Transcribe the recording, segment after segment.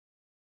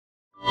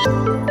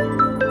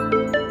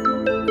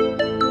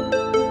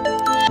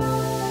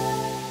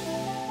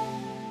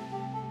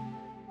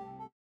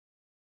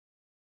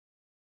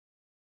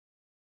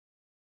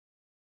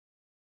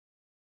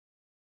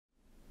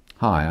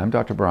Hi, I'm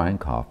Dr. Brian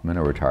Koffman,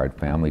 a retired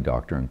family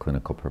doctor and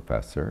clinical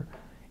professor,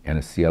 and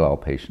a CLL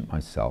patient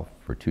myself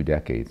for 2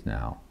 decades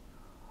now.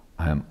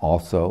 I am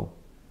also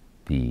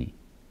the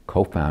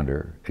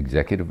co-founder,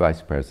 executive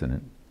vice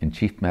president, and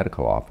chief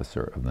medical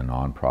officer of the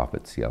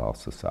nonprofit CLL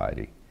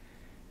Society.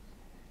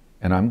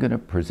 And I'm going to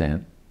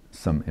present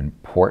some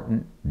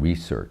important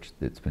research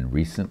that's been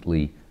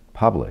recently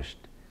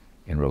published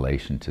in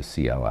relation to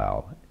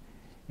CLL.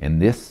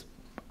 And this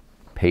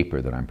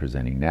paper that I'm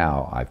presenting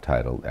now, I've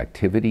titled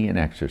Activity and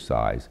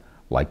Exercise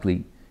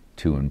Likely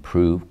to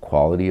Improve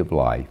Quality of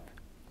Life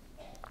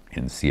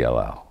in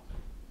CLL.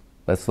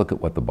 Let's look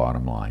at what the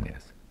bottom line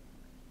is.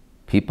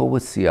 People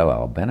with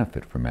CLL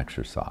benefit from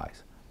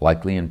exercise,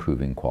 likely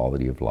improving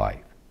quality of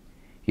life,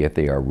 yet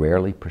they are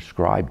rarely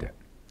prescribed it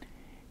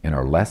and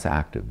are less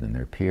active than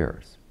their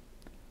peers.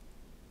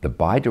 The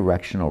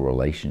bidirectional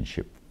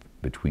relationship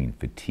between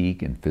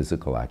fatigue and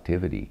physical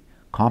activity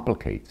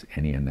complicates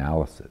any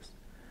analysis.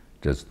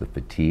 Does the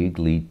fatigue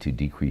lead to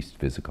decreased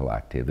physical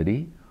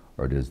activity,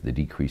 or does the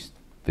decreased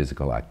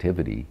physical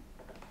activity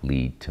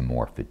lead to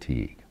more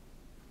fatigue?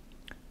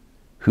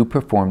 Who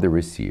performed the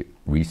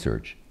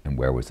research and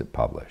where was it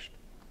published?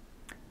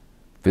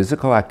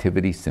 Physical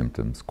activity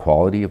symptoms,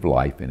 quality of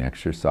life, and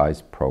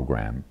exercise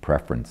program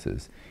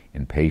preferences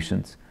in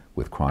patients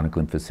with chronic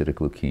lymphocytic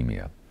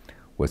leukemia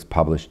was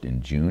published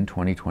in June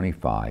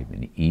 2025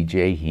 in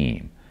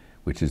eJHaem,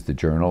 which is the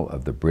journal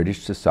of the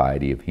British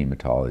Society of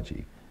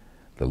Haematology.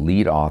 The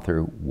lead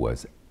author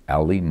was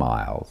Ellie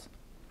E,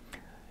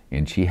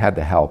 and she had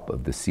the help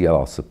of the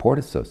CLL Support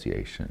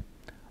Association,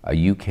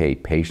 a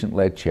UK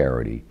patient-led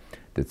charity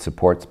that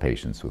supports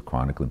patients with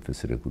chronic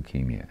lymphocytic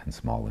leukemia and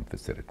small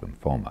lymphocytic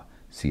lymphoma,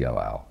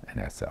 CLL and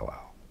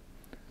SLL.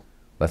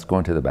 Let's go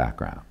into the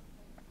background.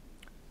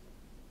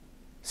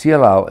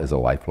 CLL is a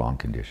lifelong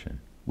condition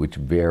which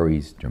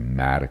varies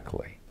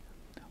dramatically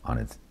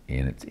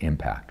in its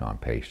impact on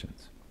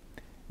patients.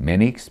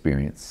 Many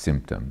experience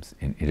symptoms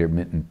and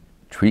intermittent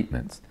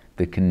treatments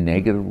that can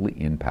negatively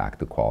impact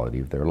the quality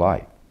of their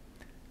life.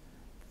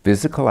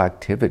 Physical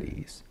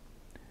activities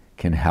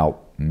can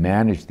help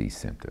manage these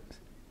symptoms,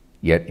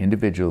 yet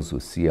individuals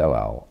with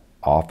CLL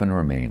often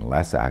remain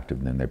less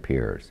active than their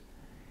peers,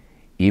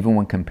 even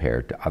when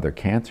compared to other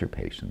cancer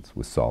patients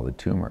with solid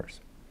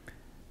tumors.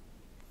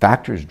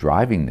 Factors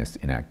driving this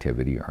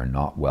inactivity are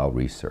not well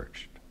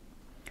researched.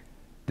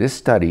 This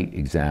study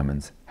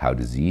examines how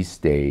disease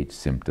stage,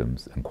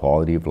 symptoms, and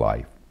quality of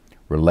life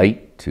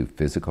relate to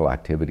physical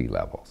activity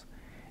levels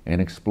and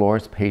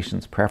explores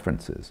patients'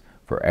 preferences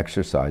for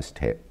exercise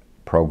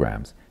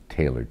programs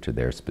tailored to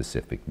their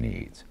specific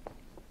needs.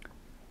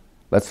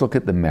 Let's look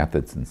at the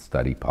methods and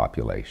study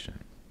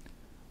population.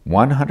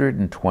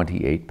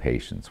 128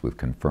 patients with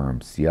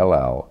confirmed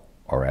CLL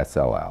or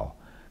SLL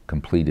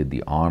completed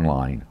the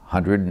online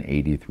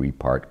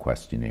 183-part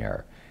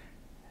questionnaire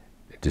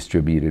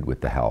distributed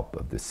with the help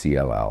of the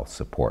CLL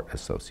Support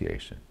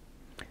Association.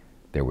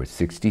 There were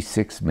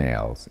 66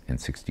 males and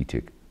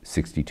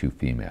 62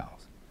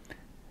 females.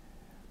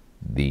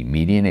 The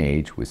median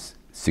age was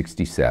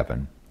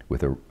 67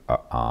 with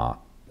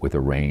a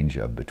range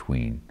of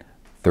between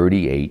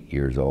 38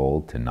 years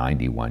old to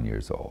 91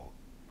 years old.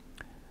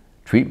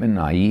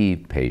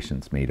 Treatment-naive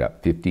patients made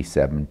up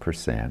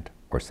 57%,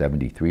 or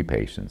 73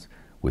 patients,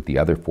 with the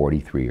other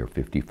 43 or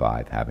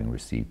 55 having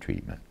received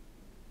treatment.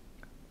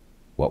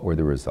 What were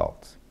the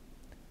results?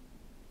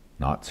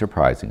 Not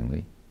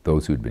surprisingly,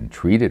 those who had been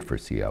treated for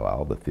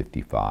CLL, the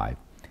 55,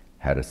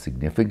 had a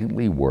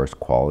significantly worse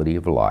quality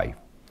of life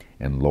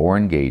and lower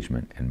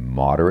engagement and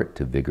moderate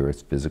to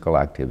vigorous physical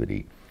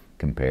activity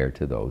compared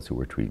to those who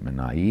were treatment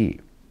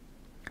naive.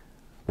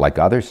 Like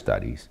other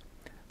studies,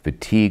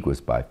 fatigue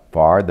was by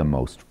far the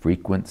most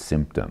frequent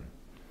symptom,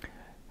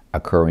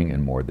 occurring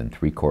in more than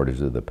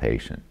 3/4 of the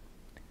patient.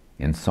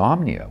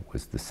 Insomnia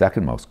was the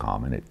second most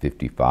common at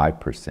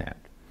 55%,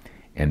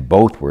 and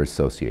both were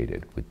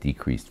associated with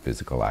decreased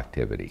physical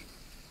activity.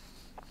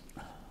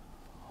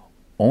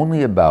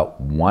 Only about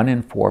 1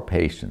 in 4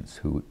 patients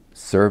who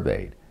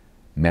surveyed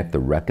met the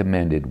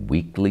recommended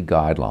weekly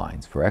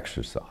guidelines for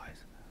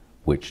exercise,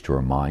 which, to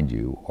remind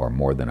you, are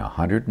more than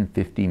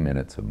 150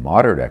 minutes of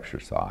moderate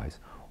exercise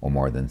or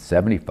more than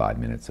 75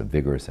 minutes of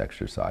vigorous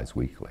exercise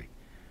weekly,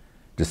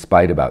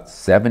 despite about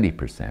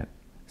 70%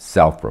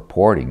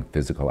 self-reporting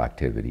physical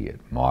activity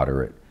at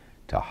moderate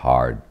to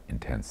hard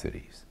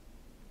intensities.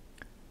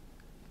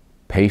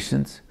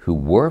 Patients who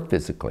were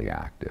physically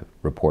active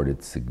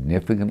reported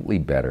significantly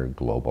better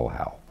global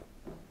health.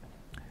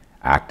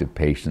 Active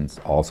patients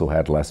also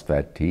had less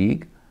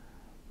fatigue,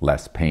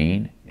 less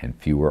pain, and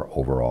fewer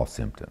overall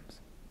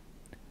symptoms.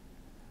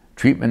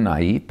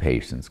 Treatment-naive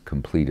patients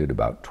completed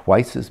about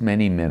twice as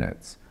many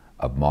minutes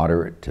of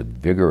moderate to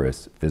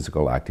vigorous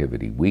physical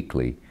activity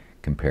weekly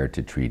compared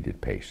to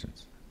treated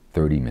patients,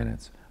 30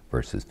 minutes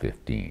versus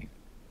 15.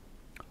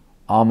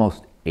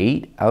 Almost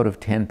 8 out of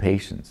 10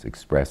 patients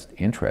expressed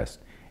interest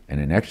in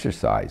an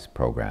exercise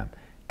program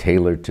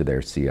tailored to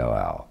their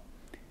CLL.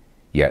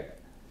 Yet,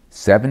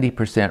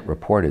 70%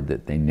 reported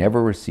that they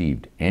never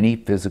received any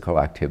physical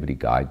activity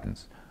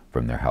guidance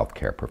from their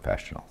healthcare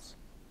professionals.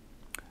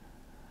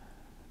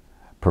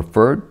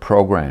 Preferred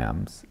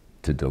programs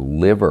to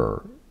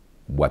deliver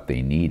what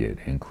they needed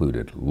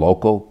included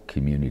local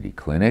community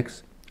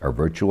clinics or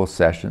virtual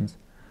sessions,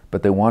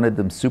 but they wanted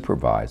them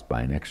supervised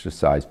by an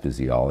exercise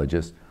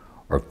physiologist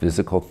or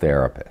physical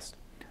therapist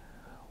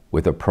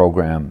with a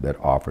program that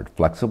offered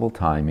flexible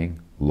timing,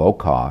 low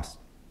cost,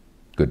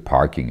 good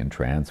parking and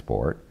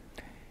transport,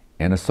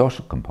 and a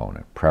social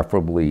component,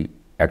 preferably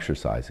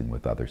exercising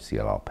with other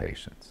CLL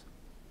patients.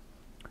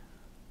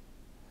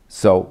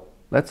 So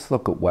let's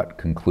look at what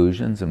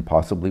conclusions and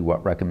possibly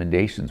what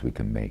recommendations we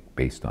can make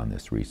based on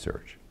this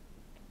research.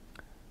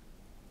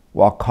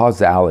 While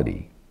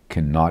causality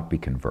cannot be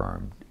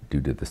confirmed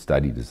due to the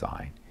study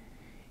design,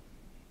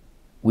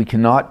 we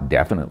cannot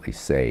definitely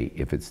say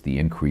if it's the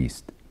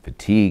increased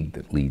fatigue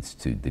that leads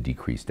to the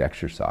decreased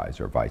exercise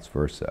or vice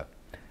versa.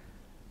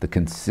 The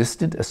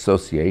consistent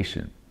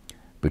association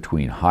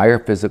between higher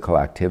physical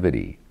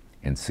activity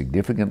and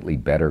significantly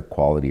better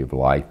quality of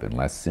life and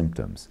less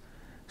symptoms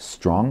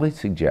strongly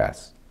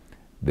suggests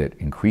that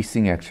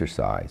increasing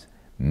exercise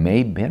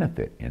may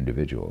benefit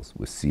individuals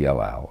with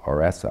CLL or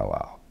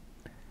SLL.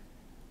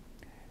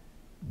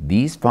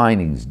 These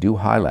findings do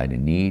highlight a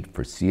need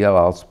for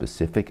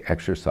CLL-specific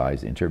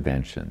exercise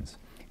interventions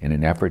in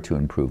an effort to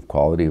improve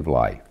quality of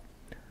life,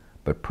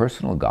 but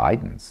personal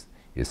guidance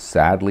is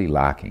sadly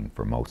lacking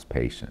for most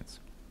patients.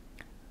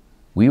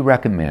 We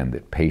recommend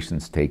that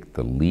patients take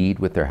the lead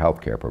with their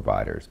healthcare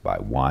providers by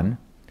 1.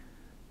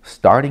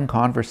 Starting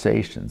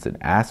conversations and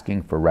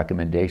asking for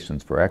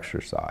recommendations for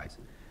exercise.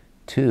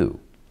 2.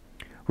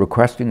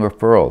 Requesting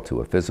referral to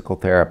a physical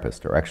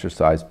therapist or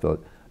exercise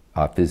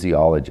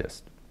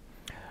physiologist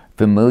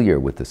familiar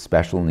with the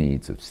special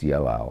needs of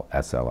CLL,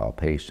 SLL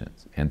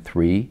patients. And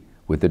 3.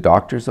 With the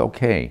doctor's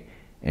okay,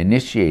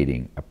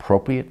 initiating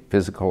appropriate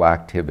physical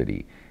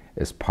activity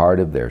as part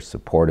of their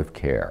supportive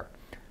care,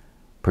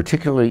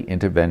 particularly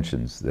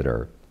interventions that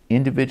are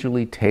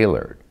individually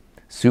tailored,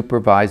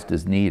 supervised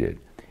as needed,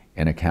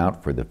 and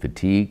account for the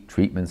fatigue,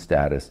 treatment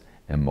status,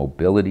 and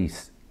mobility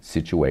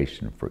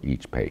situation for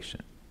each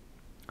patient.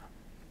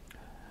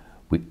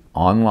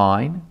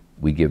 Online,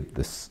 we give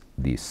the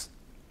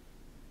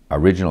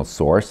original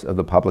source of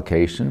the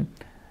publication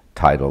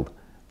titled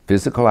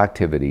Physical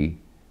Activity,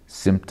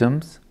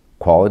 Symptoms,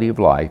 Quality of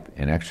Life,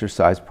 and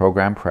Exercise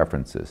Program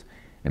Preferences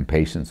in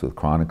Patients with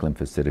Chronic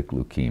Lymphocytic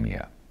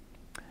Leukemia.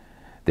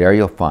 There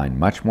you'll find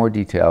much more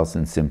details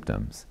and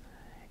symptoms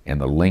and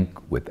the link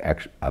with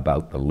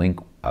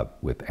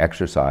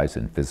exercise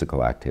and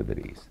physical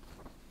activities.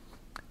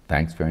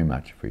 Thanks very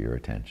much for your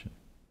attention.